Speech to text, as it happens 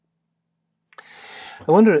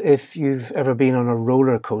I wonder if you've ever been on a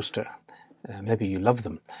roller coaster. Maybe you love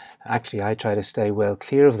them. Actually, I try to stay well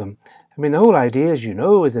clear of them. I mean, the whole idea, as you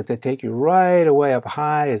know, is that they take you right away up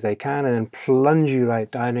high as they can and then plunge you right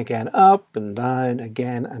down again, up and down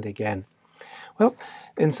again and again. Well,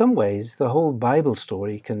 in some ways, the whole Bible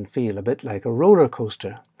story can feel a bit like a roller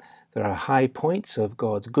coaster. There are high points of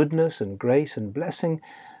God's goodness and grace and blessing,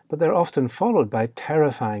 but they're often followed by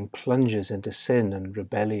terrifying plunges into sin and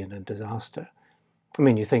rebellion and disaster. I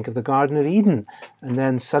mean, you think of the Garden of Eden, and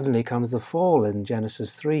then suddenly comes the fall in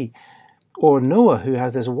Genesis 3. Or Noah, who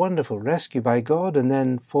has this wonderful rescue by God and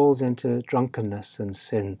then falls into drunkenness and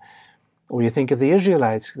sin. Or you think of the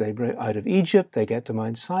Israelites, they break out of Egypt, they get to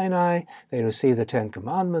Mount Sinai, they receive the Ten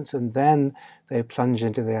Commandments, and then they plunge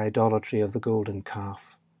into the idolatry of the golden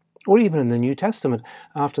calf. Or even in the New Testament,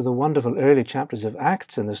 after the wonderful early chapters of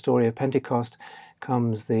Acts and the story of Pentecost,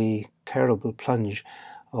 comes the terrible plunge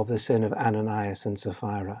of the sin of Ananias and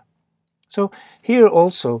Sapphira. So here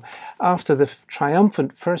also, after the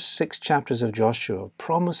triumphant first 6 chapters of Joshua,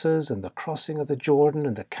 promises and the crossing of the Jordan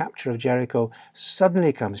and the capture of Jericho,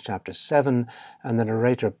 suddenly comes chapter 7, and the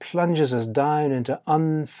narrator plunges us down into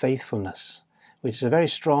unfaithfulness, which is a very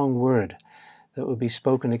strong word that will be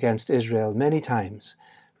spoken against Israel many times,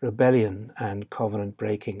 rebellion and covenant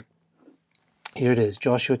breaking. Here it is,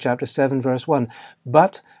 Joshua chapter 7, verse 1.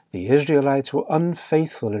 But the Israelites were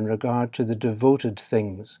unfaithful in regard to the devoted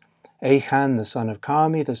things. Achan, the son of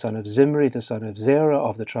Carmi, the son of Zimri, the son of Zerah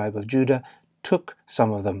of the tribe of Judah, took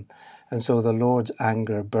some of them, and so the Lord's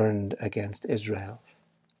anger burned against Israel.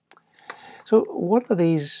 So what are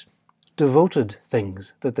these devoted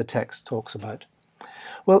things that the text talks about?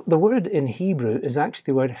 Well, the word in Hebrew is actually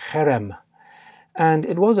the word cherem, and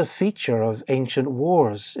it was a feature of ancient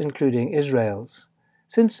wars, including Israel's.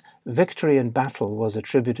 Since victory in battle was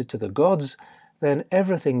attributed to the gods, then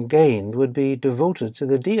everything gained would be devoted to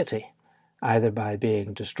the deity, either by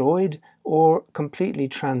being destroyed or completely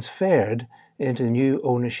transferred into new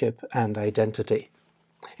ownership and identity.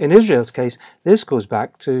 In Israel's case, this goes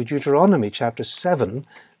back to Deuteronomy chapter 7,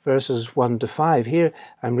 verses 1 to 5. Here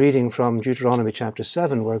I'm reading from Deuteronomy chapter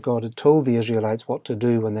 7, where God had told the Israelites what to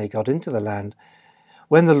do when they got into the land.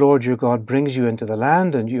 When the Lord your God brings you into the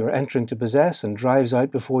land and you are entering to possess and drives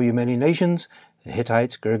out before you many nations, the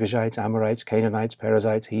Hittites, Girgashites, Amorites, Canaanites,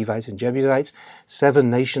 Perizzites, Hivites, and Jebusites, 7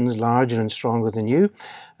 nations larger and stronger than you,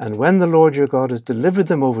 and when the Lord your God has delivered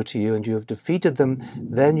them over to you and you have defeated them,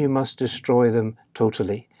 then you must destroy them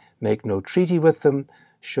totally. Make no treaty with them,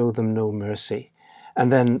 show them no mercy.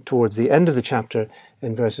 And then towards the end of the chapter,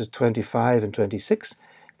 in verses 25 and 26,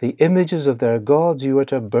 the images of their gods you are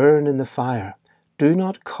to burn in the fire. Do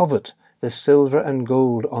not covet the silver and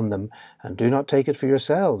gold on them, and do not take it for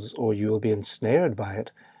yourselves, or you will be ensnared by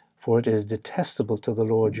it, for it is detestable to the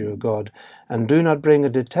Lord your God. And do not bring a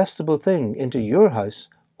detestable thing into your house,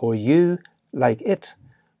 or you, like it,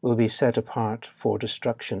 will be set apart for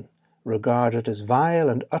destruction. Regard it as vile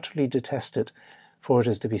and utterly detest it, for it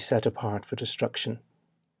is to be set apart for destruction.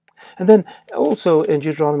 And then also in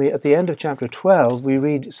Deuteronomy, at the end of chapter 12, we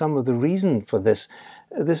read some of the reason for this.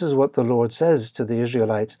 This is what the Lord says to the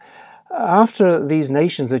Israelites. After these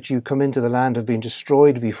nations that you come into the land have been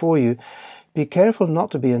destroyed before you, be careful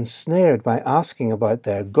not to be ensnared by asking about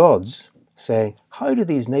their gods, saying, how do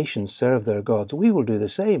these nations serve their gods? We will do the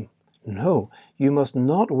same. No, you must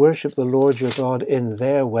not worship the Lord your God in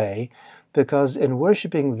their way, because in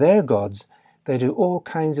worshipping their gods, they do all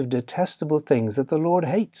kinds of detestable things that the Lord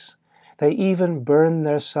hates. They even burn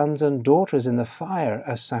their sons and daughters in the fire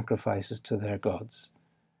as sacrifices to their gods.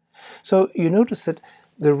 So you notice that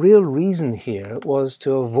the real reason here was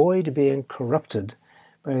to avoid being corrupted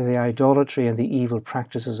by the idolatry and the evil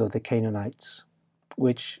practices of the Canaanites,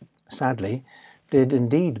 which, sadly, did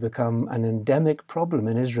indeed become an endemic problem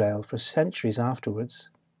in Israel for centuries afterwards.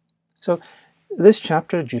 So this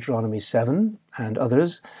chapter, Deuteronomy 7 and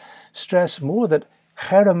others, stress more that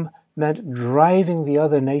cherem meant driving the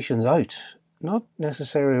other nations out, not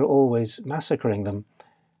necessarily always massacring them.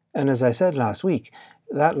 And as I said last week,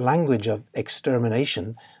 that language of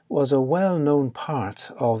extermination was a well-known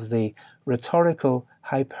part of the rhetorical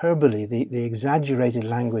hyperbole, the exaggerated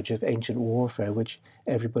language of ancient warfare, which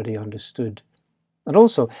everybody understood. And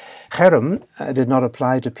also, cherem did not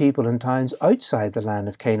apply to people and towns outside the land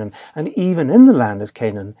of Canaan, and even in the land of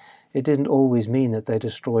Canaan, it didn't always mean that they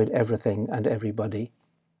destroyed everything and everybody.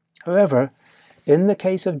 However, in the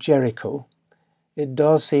case of Jericho, it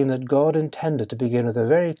does seem that God intended to begin with a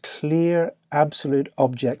very clear, absolute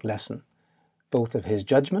object lesson, both of his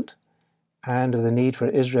judgment and of the need for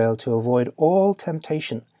Israel to avoid all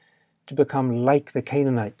temptation to become like the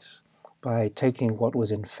Canaanites by taking what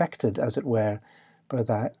was infected, as it were,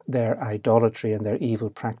 by their idolatry and their evil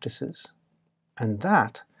practices. And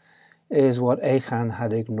that is what Achan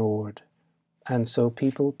had ignored. And so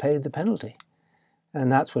people paid the penalty.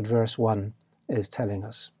 And that's what verse 1 is telling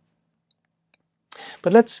us.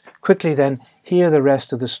 But let's quickly then hear the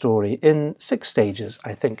rest of the story in 6 stages,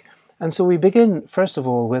 I think. And so we begin, first of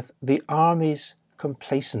all, with the army's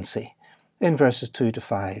complacency in verses 2 to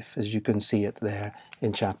 5, as you can see it there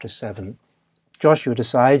in chapter 7. Joshua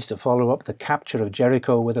decides to follow up the capture of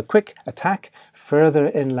Jericho with a quick attack further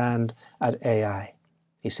inland at Ai.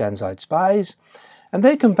 He sends out spies, and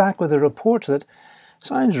they come back with a report that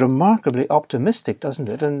sounds remarkably optimistic, doesn't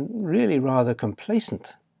it, and really rather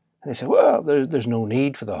complacent. And they say, well, there's no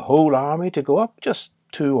need for the whole army to go up, just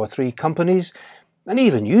 2 or 3 companies, and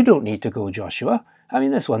even you don't need to go, Joshua. I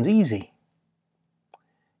mean, this one's easy.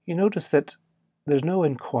 You notice that there's no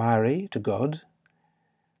inquiry to God.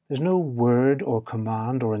 There's no word or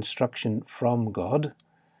command or instruction from God.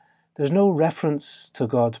 There's no reference to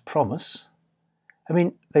God's promise. I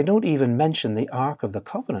mean, they don't even mention the Ark of the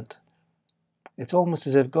Covenant. It's almost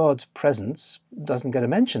as if God's presence doesn't get a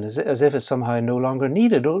mention, as if it's somehow no longer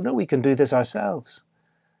needed. Oh, no, we can do this ourselves.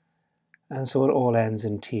 And so it all ends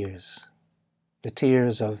in tears. The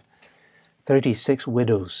tears of 36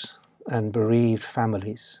 widows and bereaved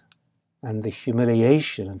families, and the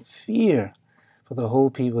humiliation and fear for the whole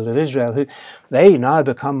people of Israel, who they now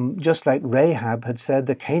become just like Rahab had said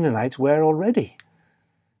the Canaanites were already.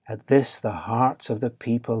 At this, the hearts of the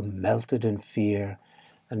people melted in fear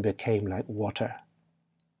and became like water.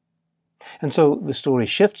 And so the story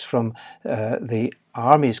shifts from the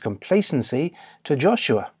army's complacency to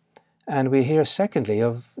Joshua. And we hear secondly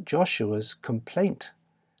of Joshua's complaint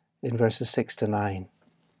in verses 6 to 9.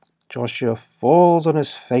 Joshua falls on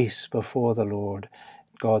his face before the Lord,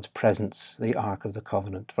 God's presence, the Ark of the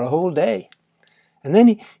Covenant, for a whole day. And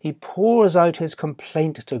then he pours out his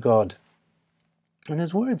complaint to God. And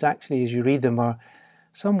his words actually, as you read them, are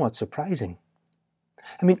somewhat surprising.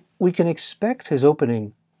 I mean, we can expect his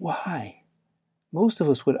opening, why? Most of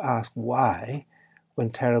us would ask why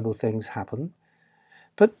when terrible things happen.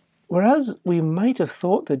 But whereas we might have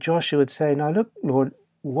thought that Joshua would say, now look, Lord,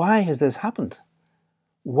 why has this happened?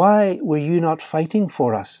 Why were you not fighting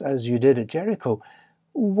for us as you did at Jericho?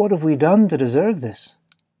 What have we done to deserve this?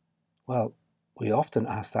 Well, we often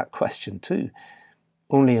ask that question too.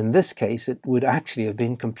 Only in this case, it would actually have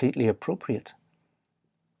been completely appropriate.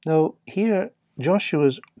 Now, here,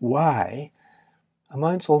 Joshua's why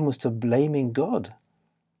amounts almost to blaming God.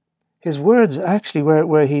 His words actually,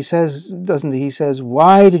 where he says, doesn't he says,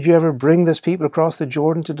 why did you ever bring this people across the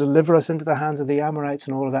Jordan to deliver us into the hands of the Amorites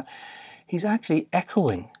and all of that? He's actually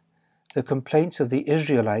echoing the complaints of the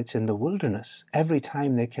Israelites in the wilderness every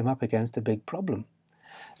time they came up against a big problem.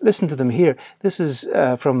 Listen to them here. This is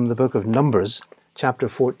from the book of Numbers, chapter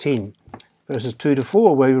 14, verses 2 to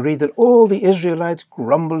 4, where we read that all the Israelites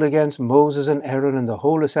grumbled against Moses and Aaron, and the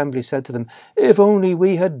whole assembly said to them, if only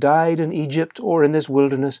we had died in Egypt or in this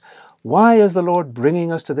wilderness. Why is the Lord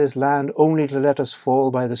bringing us to this land only to let us fall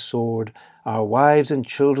by the sword? Our wives and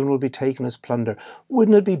children will be taken as plunder.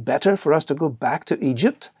 Wouldn't it be better for us to go back to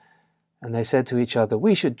Egypt? And they said to each other,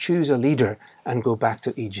 we should choose a leader and go back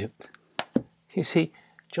to Egypt. You see,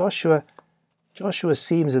 Joshua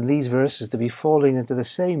seems in these verses to be falling into the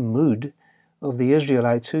same mood of the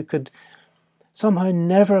Israelites, who could somehow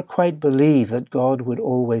never quite believe that God would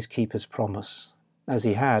always keep his promise, as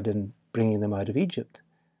he had in bringing them out of Egypt.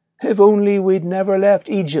 If only we'd never left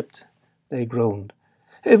Egypt, they groaned.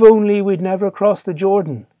 If only we'd never crossed the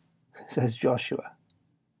Jordan, says Joshua.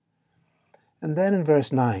 And then in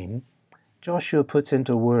verse 9, Joshua puts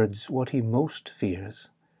into words what he most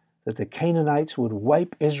fears, that the Canaanites would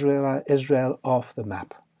wipe Israel off the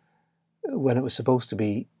map, when it was supposed to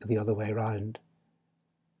be the other way around.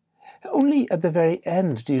 Only at the very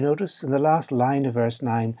end, do you notice, in the last line of verse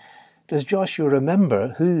 9, does Joshua remember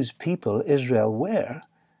whose people Israel were,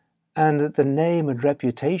 and that the name and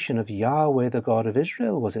reputation of Yahweh, the God of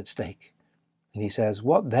Israel, was at stake. And he says,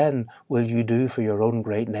 what then will you do for your own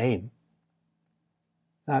great name?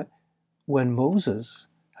 Now, when Moses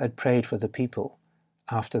had prayed for the people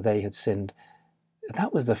after they had sinned,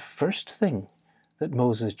 that was the first thing that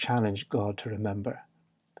Moses challenged God to remember.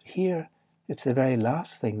 But here, it's the very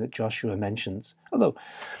last thing that Joshua mentions. Although,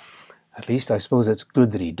 at least I suppose it's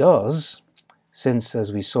good that he does, since,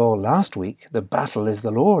 as we saw last week, the battle is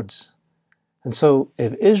the Lord's. And so,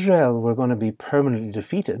 if Israel were going to be permanently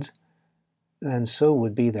defeated, then so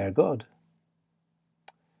would be their God.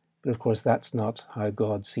 But of course, that's not how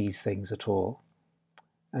God sees things at all.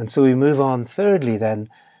 And so we move on, thirdly, then,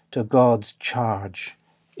 to God's charge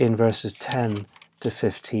in verses 10 to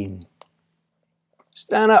 15.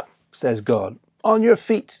 Stand up, says God, on your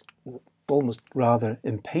feet. Almost rather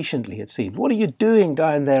impatiently, it seemed. What are you doing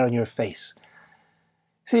down there on your face?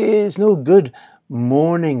 See, it's no good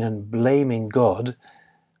mourning and blaming God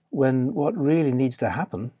when what really needs to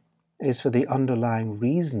happen is for the underlying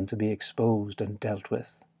reason to be exposed and dealt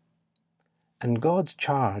with. And God's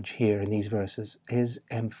charge here in these verses is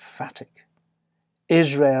emphatic.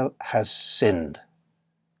 Israel has sinned.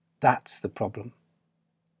 That's the problem.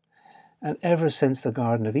 And ever since the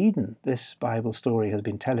Garden of Eden, this Bible story has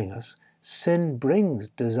been telling us, sin brings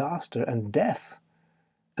disaster and death.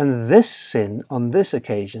 And this sin on this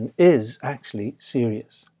occasion is actually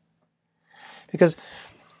serious. Because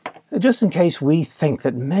just in case we think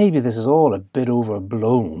that maybe this is all a bit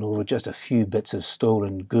overblown over just a few bits of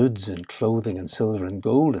stolen goods and clothing and silver and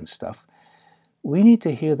gold and stuff, we need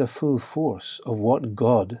to hear the full force of what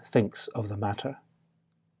God thinks of the matter.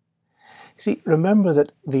 See, remember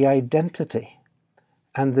that the identity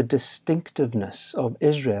and the distinctiveness of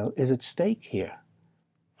Israel is at stake here.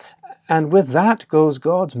 And with that goes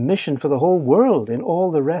God's mission for the whole world in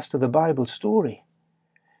all the rest of the Bible story.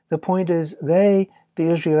 The point is, the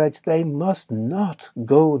Israelites, they must not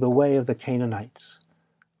go the way of the Canaanites,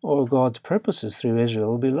 or God's purposes through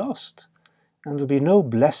Israel will be lost, and there will be no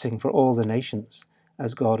blessing for all the nations,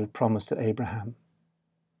 as God had promised to Abraham.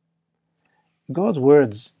 God's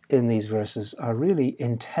words in these verses are really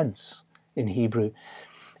intense in Hebrew,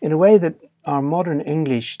 in a way that our modern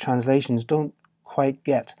English translations don't quite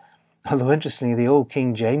get. Although interestingly, the old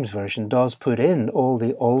King James Version does put in all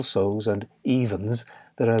the alsos and evens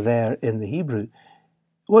that are there in the Hebrew.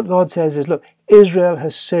 What God says is, look, Israel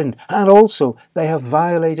has sinned, and also they have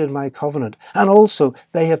violated my covenant, and also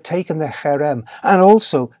they have taken the cherem, and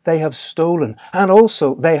also they have stolen, and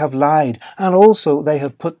also they have lied, and also they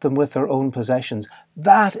have put them with their own possessions.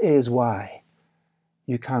 That is why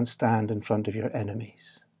you can't stand in front of your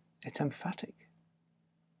enemies. It's emphatic.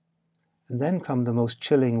 And then come the most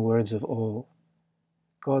chilling words of all.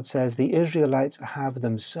 God says the Israelites have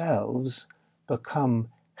themselves become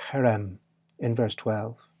cherem in verse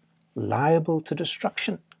 12, liable to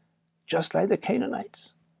destruction, just like the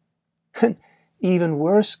Canaanites. And even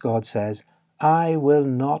worse, God says, I will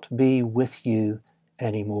not be with you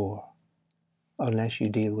anymore unless you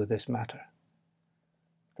deal with this matter.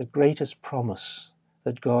 The greatest promise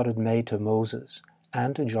that God had made to Moses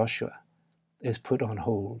and to Joshua is put on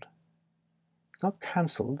hold. It's not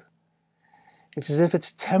cancelled. It's as if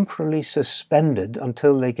it's temporarily suspended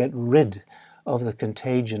until they get rid of the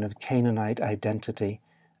contagion of Canaanite identity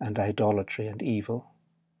and idolatry and evil.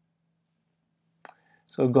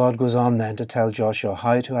 So God goes on then to tell Joshua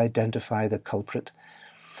how to identify the culprit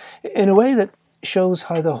in a way that shows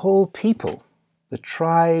how the whole people, the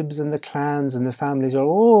tribes and the clans and the families, are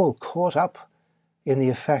all caught up in the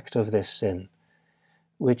effect of this sin,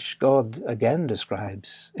 which God again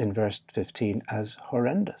describes in verse 15 as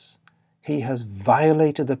horrendous. He has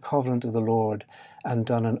violated the covenant of the Lord and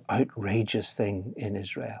done an outrageous thing in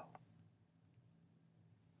Israel.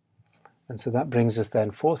 And so that brings us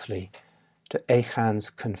then fourthly to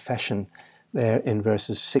Achan's confession there in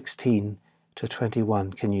verses 16 to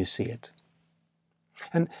 21. Can you see it?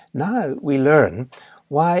 And now we learn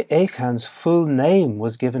why Achan's full name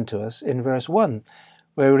was given to us in verse 1,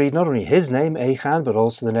 where we read not only his name, Achan, but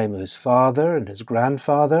also the name of his father and his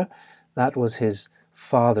grandfather. That was his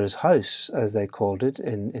father's house, as they called it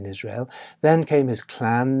in Israel. Then came his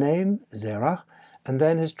clan name, Zerah, and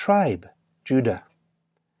then his tribe, Judah.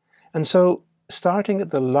 And so, starting at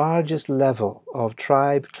the largest level of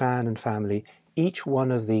tribe, clan, and family, each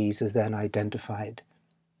one of these is then identified,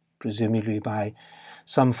 presumably by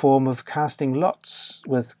some form of casting lots,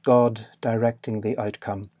 with God directing the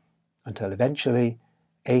outcome, until eventually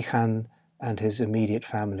Achan and his immediate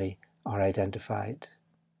family are identified.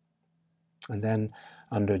 And then,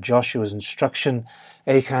 under Joshua's instruction,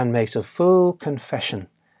 Achan makes a full confession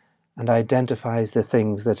and identifies the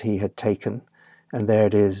things that he had taken. And there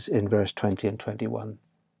it is in verse 20 and 21.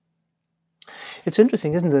 It's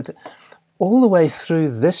interesting, isn't it? All the way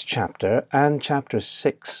through this chapter and chapter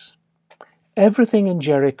 6, everything in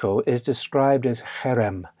Jericho is described as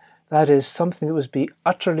cherem. That is, something that was be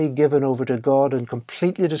utterly given over to God and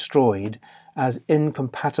completely destroyed as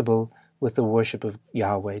incompatible with the worship of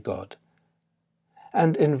Yahweh God.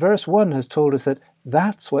 And in verse 1 has told us that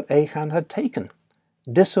that's what Achan had taken,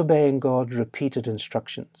 disobeying God's repeated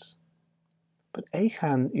instructions. But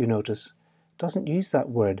Achan, you notice, doesn't use that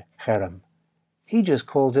word cherem. He just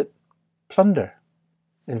calls it plunder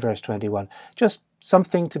in verse 21, just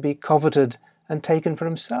something to be coveted and taken for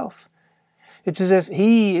himself. It's as if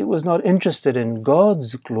he was not interested in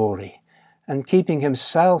God's glory and keeping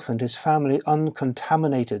himself and his family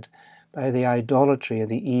uncontaminated by the idolatry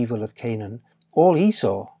and the evil of Canaan, all he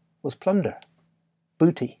saw was plunder,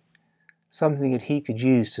 booty, something that he could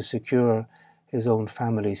use to secure his own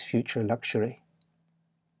family's future luxury.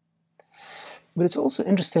 But it's also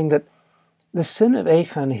interesting that the sin of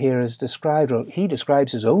Achan here is described, or he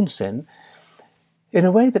describes his own sin, in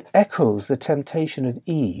a way that echoes the temptation of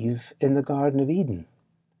Eve in the Garden of Eden.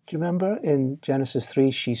 Do you remember in Genesis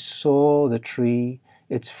 3, she saw the tree,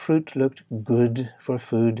 its fruit looked good for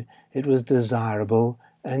food, it was desirable,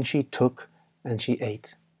 and she took and she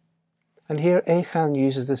ate. And here Achan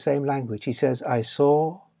uses the same language. He says, I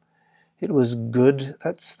saw, it was good.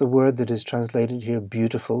 That's the word that is translated here,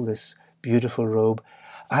 beautiful, this beautiful robe.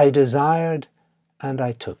 I desired and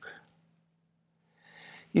I took.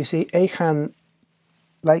 You see, Achan,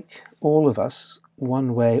 like all of us,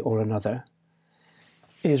 one way or another,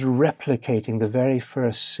 is replicating the very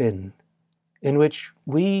first sin in which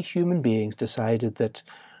we human beings decided that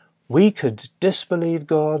we could disbelieve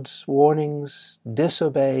God's warnings,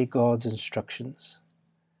 disobey God's instructions.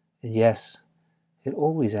 And yes, it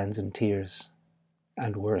always ends in tears,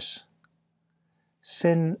 and worse.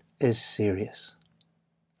 Sin is serious,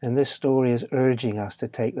 and this story is urging us to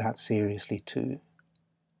take that seriously too.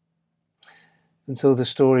 And so the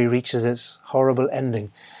story reaches its horrible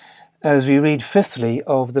ending as we read fifthly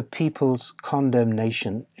of the people's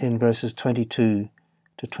condemnation in verses 22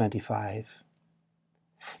 to 25.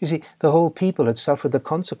 You see, the whole people had suffered the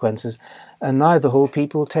consequences, and now the whole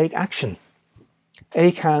people take action.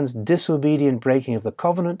 Achan's disobedient breaking of the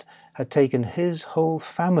covenant had taken his whole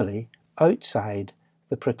family outside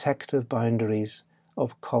the protective boundaries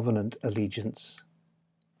of covenant allegiance.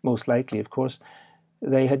 Most likely, of course,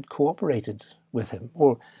 they had cooperated with him,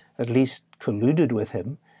 or at least colluded with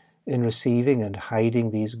him, in receiving and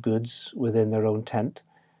hiding these goods within their own tent.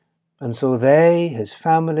 And so they, his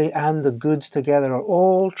family, and the goods together are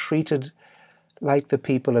all treated like the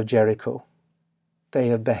people of Jericho. They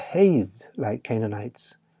have behaved like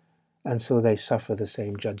Canaanites, and so they suffer the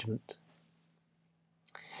same judgment.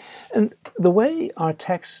 And the way our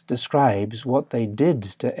text describes what they did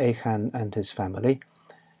to Achan and his family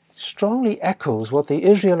strongly echoes what the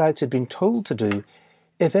Israelites had been told to do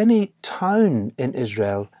if any town in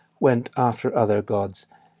Israel went after other gods.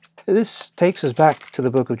 This takes us back to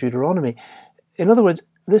the book of Deuteronomy. In other words,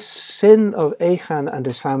 this sin of Achan and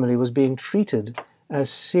his family was being treated as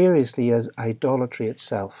seriously as idolatry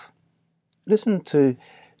itself. Listen to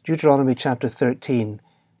Deuteronomy chapter 13,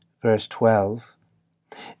 verse 12.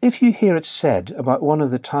 If you hear it said about one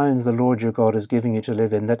of the towns the Lord your God is giving you to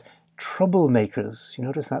live in, that troublemakers, you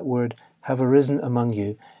notice that word, have arisen among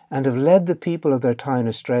you, and have led the people of their town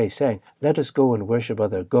astray, saying, let us go and worship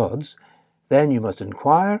other gods, then you must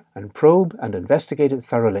inquire and probe and investigate it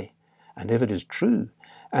thoroughly. And if it is true,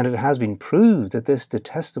 and it has been proved that this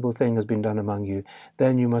detestable thing has been done among you,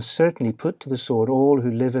 then you must certainly put to the sword all who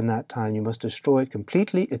live in that town. You must destroy it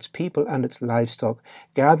completely, its people and its livestock.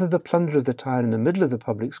 Gather the plunder of the town in the middle of the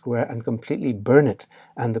public square and completely burn it,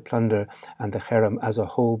 and the plunder and the cherem as a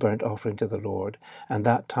whole burnt offering to the Lord. And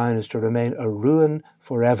that town is to remain a ruin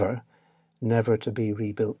forever, never to be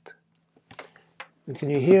rebuilt. And can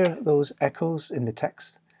you hear those echoes in the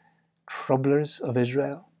text? Troublers of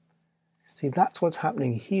Israel. See, that's what's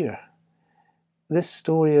happening here. This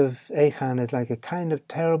story of Achan is like a kind of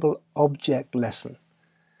terrible object lesson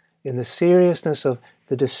in the seriousness of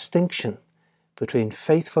the distinction between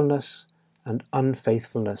faithfulness and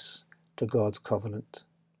unfaithfulness to God's covenant.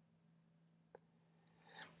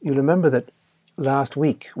 You remember that last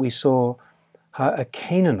week we saw how a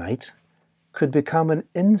Canaanite could become an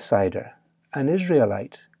insider, an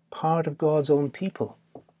Israelite, part of God's own people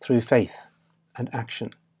through faith and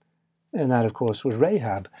action. And that, of course, was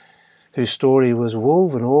Rahab, whose story was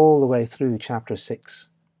woven all the way through chapter 6.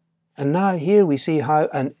 And now here we see how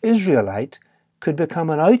an Israelite could become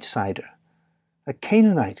an outsider, a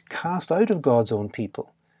Canaanite cast out of God's own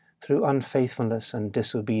people through unfaithfulness and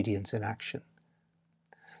disobedience in action.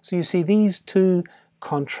 So you see these two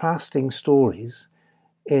contrasting stories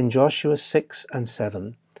in Joshua 6 and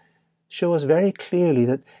 7 show us very clearly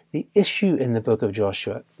that the issue in the book of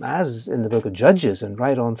Joshua, as in the book of Judges and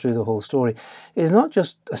right on through the whole story, is not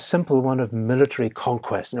just a simple one of military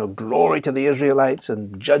conquest, glory to the Israelites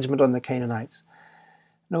and judgment on the Canaanites.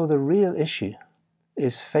 No, the real issue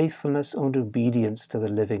is faithfulness and obedience to the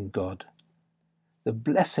living God. The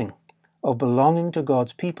blessing of belonging to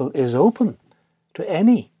God's people is open to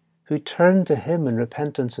any who turn to Him in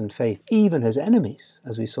repentance and faith, even His enemies,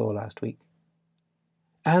 as we saw last week.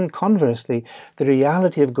 And conversely, the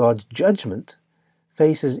reality of God's judgment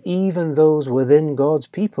faces even those within God's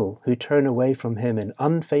people who turn away from him in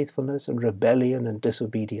unfaithfulness and rebellion and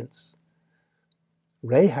disobedience.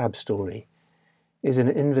 Rahab's story is an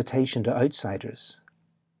invitation to outsiders.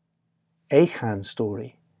 Achan's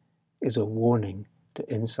story is a warning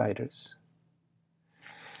to insiders.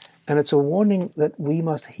 And it's a warning that we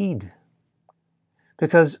must heed.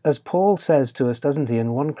 Because as Paul says to us, doesn't he,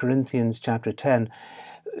 in 1 Corinthians chapter 10,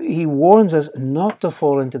 he warns us not to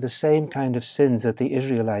fall into the same kind of sins that the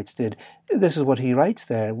Israelites did. This is what he writes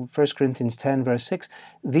there, 1 Corinthians 10 verse 6.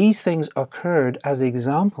 These things occurred as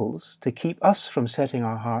examples to keep us from setting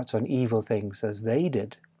our hearts on evil things as they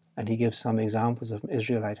did. And he gives some examples of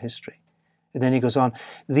Israelite history. And then he goes on,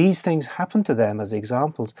 these things happened to them as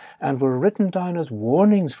examples and were written down as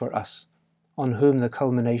warnings for us, on whom the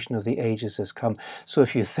culmination of the ages has come. So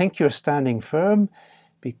if you think you're standing firm,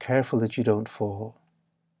 be careful that you don't fall.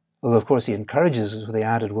 Although, of course, he encourages us with the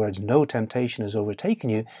added words, no temptation has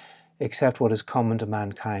overtaken you except what is common to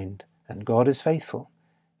mankind. And God is faithful.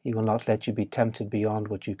 He will not let you be tempted beyond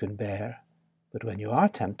what you can bear. But when you are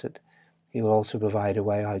tempted, he will also provide a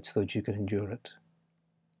way out so that you can endure it.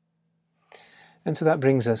 And so that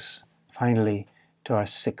brings us, finally, to our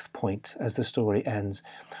sixth point as the story ends,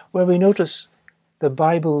 where we notice the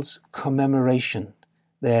Bible's commemoration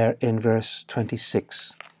there in verse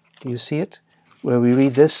 26. Do you see it? Where we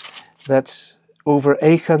read this, that over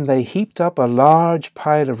Achan they heaped up a large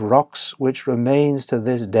pile of rocks which remains to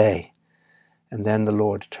this day. And then the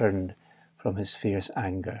Lord turned from his fierce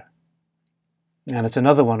anger. And it's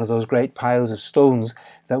another one of those great piles of stones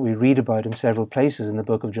that we read about in several places in the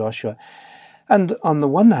book of Joshua. And on the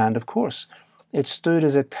one hand, of course, it stood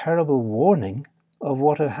as a terrible warning of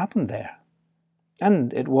what had happened there.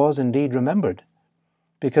 And it was indeed remembered,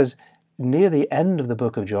 because near the end of the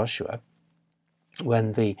book of Joshua,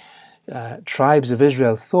 when the tribes of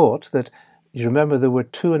Israel thought that, you remember there were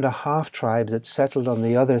 2.5 tribes that settled on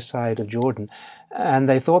the other side of Jordan, and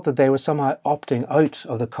they thought that they were somehow opting out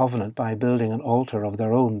of the covenant by building an altar of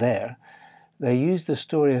their own there, they used the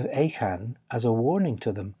story of Achan as a warning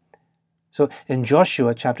to them. So in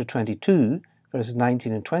Joshua chapter 22, verses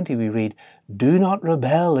 19 and 20, we read, do not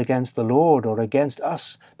rebel against the Lord or against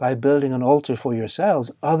us by building an altar for yourselves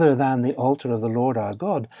other than the altar of the Lord our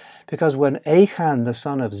God. Because when Achan the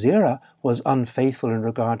son of Zerah was unfaithful in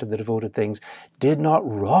regard to the devoted things, did not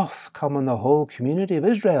wrath come on the whole community of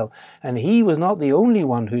Israel? And he was not the only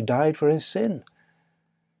one who died for his sin.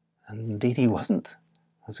 And indeed he wasn't,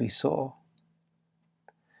 as we saw.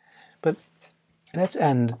 But let's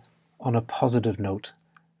end on a positive note,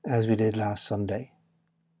 as we did last Sunday.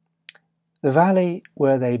 The valley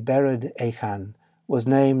where they buried Achan was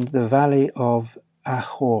named the Valley of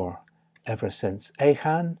Achor ever since.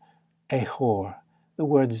 Achan, Achor. The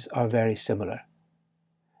words are very similar.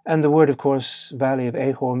 And the word, of course, Valley of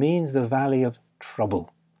Achor, means the Valley of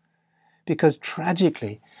Trouble. Because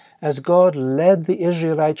tragically, as God led the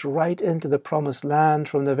Israelites right into the promised land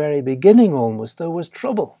from the very beginning almost, there was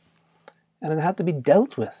trouble. And it had to be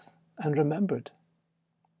dealt with and remembered.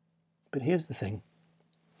 But here's the thing.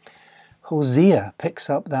 Hosea picks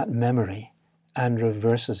up that memory and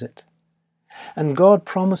reverses it. And God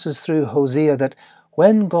promises through Hosea that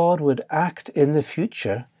when God would act in the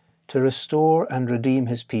future to restore and redeem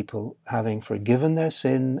his people, having forgiven their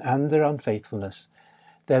sin and their unfaithfulness,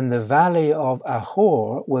 then the valley of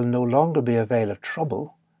Achor will no longer be a vale of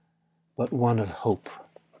trouble, but one of hope.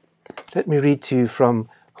 Let me read to you from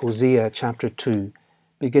Hosea chapter 2,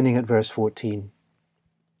 beginning at verse 14.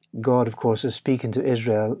 God, of course, is speaking to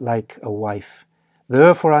Israel like a wife.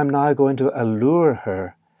 Therefore I'm now going to allure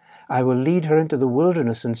her. I will lead her into the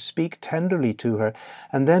wilderness and speak tenderly to her,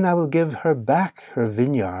 and then I will give her back her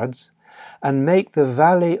vineyards, and make the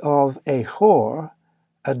valley of Achor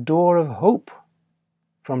a door of hope,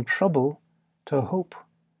 from trouble to hope.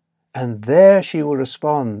 And there she will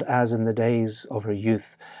respond as in the days of her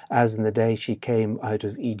youth, as in the day she came out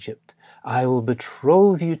of Egypt. I will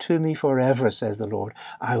betroth you to me forever, says the Lord.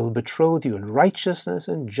 I will betroth you in righteousness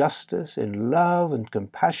and justice, in love and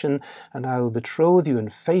compassion, and I will betroth you in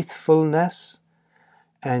faithfulness,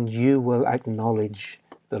 and you will acknowledge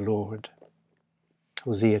the Lord.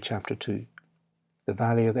 Hosea chapter 2, the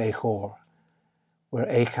valley of Achor, where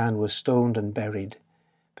Achan was stoned and buried,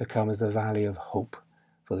 becomes the valley of hope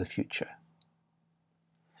for the future.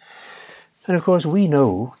 And of course we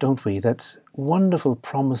know, don't we, that wonderful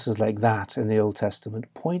promises like that in the Old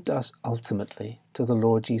Testament point us ultimately to the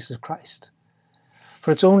Lord Jesus Christ.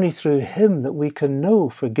 For it's only through him that we can know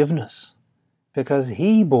forgiveness, because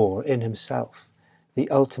he bore in himself the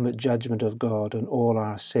ultimate judgment of God on all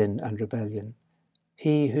our sin and rebellion.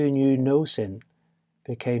 He who knew no sin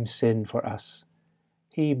became sin for us,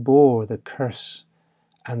 He bore the curse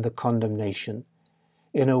and the condemnation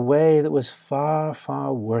in a way that was far,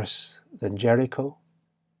 far worse than Jericho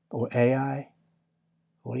or Ai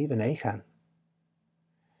or even Achan.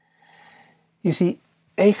 You see,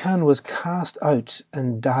 Achan was cast out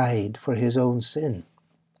and died for his own sin.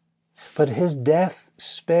 But his death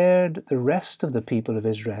spared the rest of the people of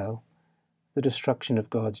Israel the destruction of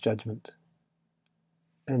God's judgment.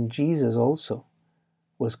 And Jesus also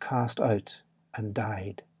was cast out and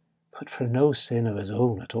died, but for no sin of his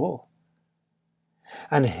own at all.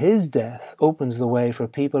 And his death opens the way for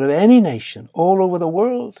people of any nation all over the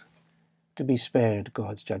world to be spared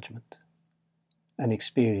God's judgment and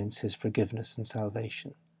experience his forgiveness and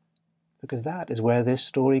salvation. Because that is where this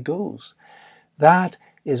story goes. That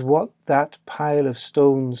is what that pile of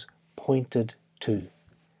stones pointed to.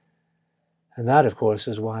 And that, of course,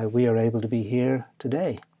 is why we are able to be here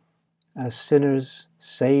today, as sinners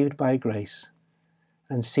saved by grace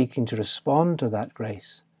and seeking to respond to that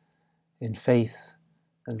grace in faith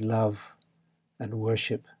and love and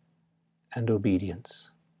worship and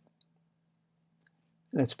obedience.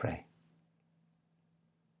 Let's pray.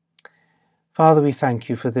 Father, we thank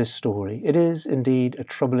you for this story. It is indeed a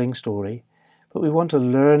troubling story, but we want to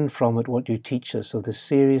learn from it what you teach us of the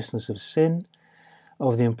seriousness of sin,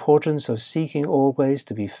 of the importance of seeking always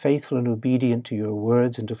to be faithful and obedient to your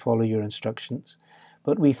words and to follow your instructions.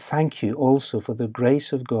 But we thank you also for the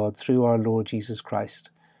grace of God through our Lord Jesus Christ,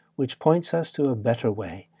 which points us to a better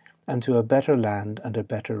way and to a better land and a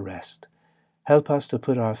better rest. Help us to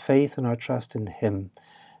put our faith and our trust in him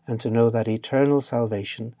and to know that eternal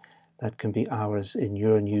salvation that can be ours in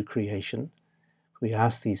your new creation. We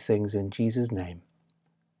ask these things in Jesus' name.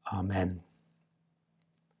 Amen.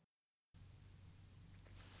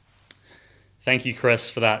 Thank you,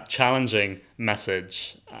 Chris, for that challenging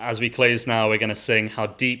message. As we close now, we're going to sing How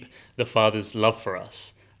Deep the Father's Love for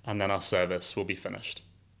Us, and then our service will be finished.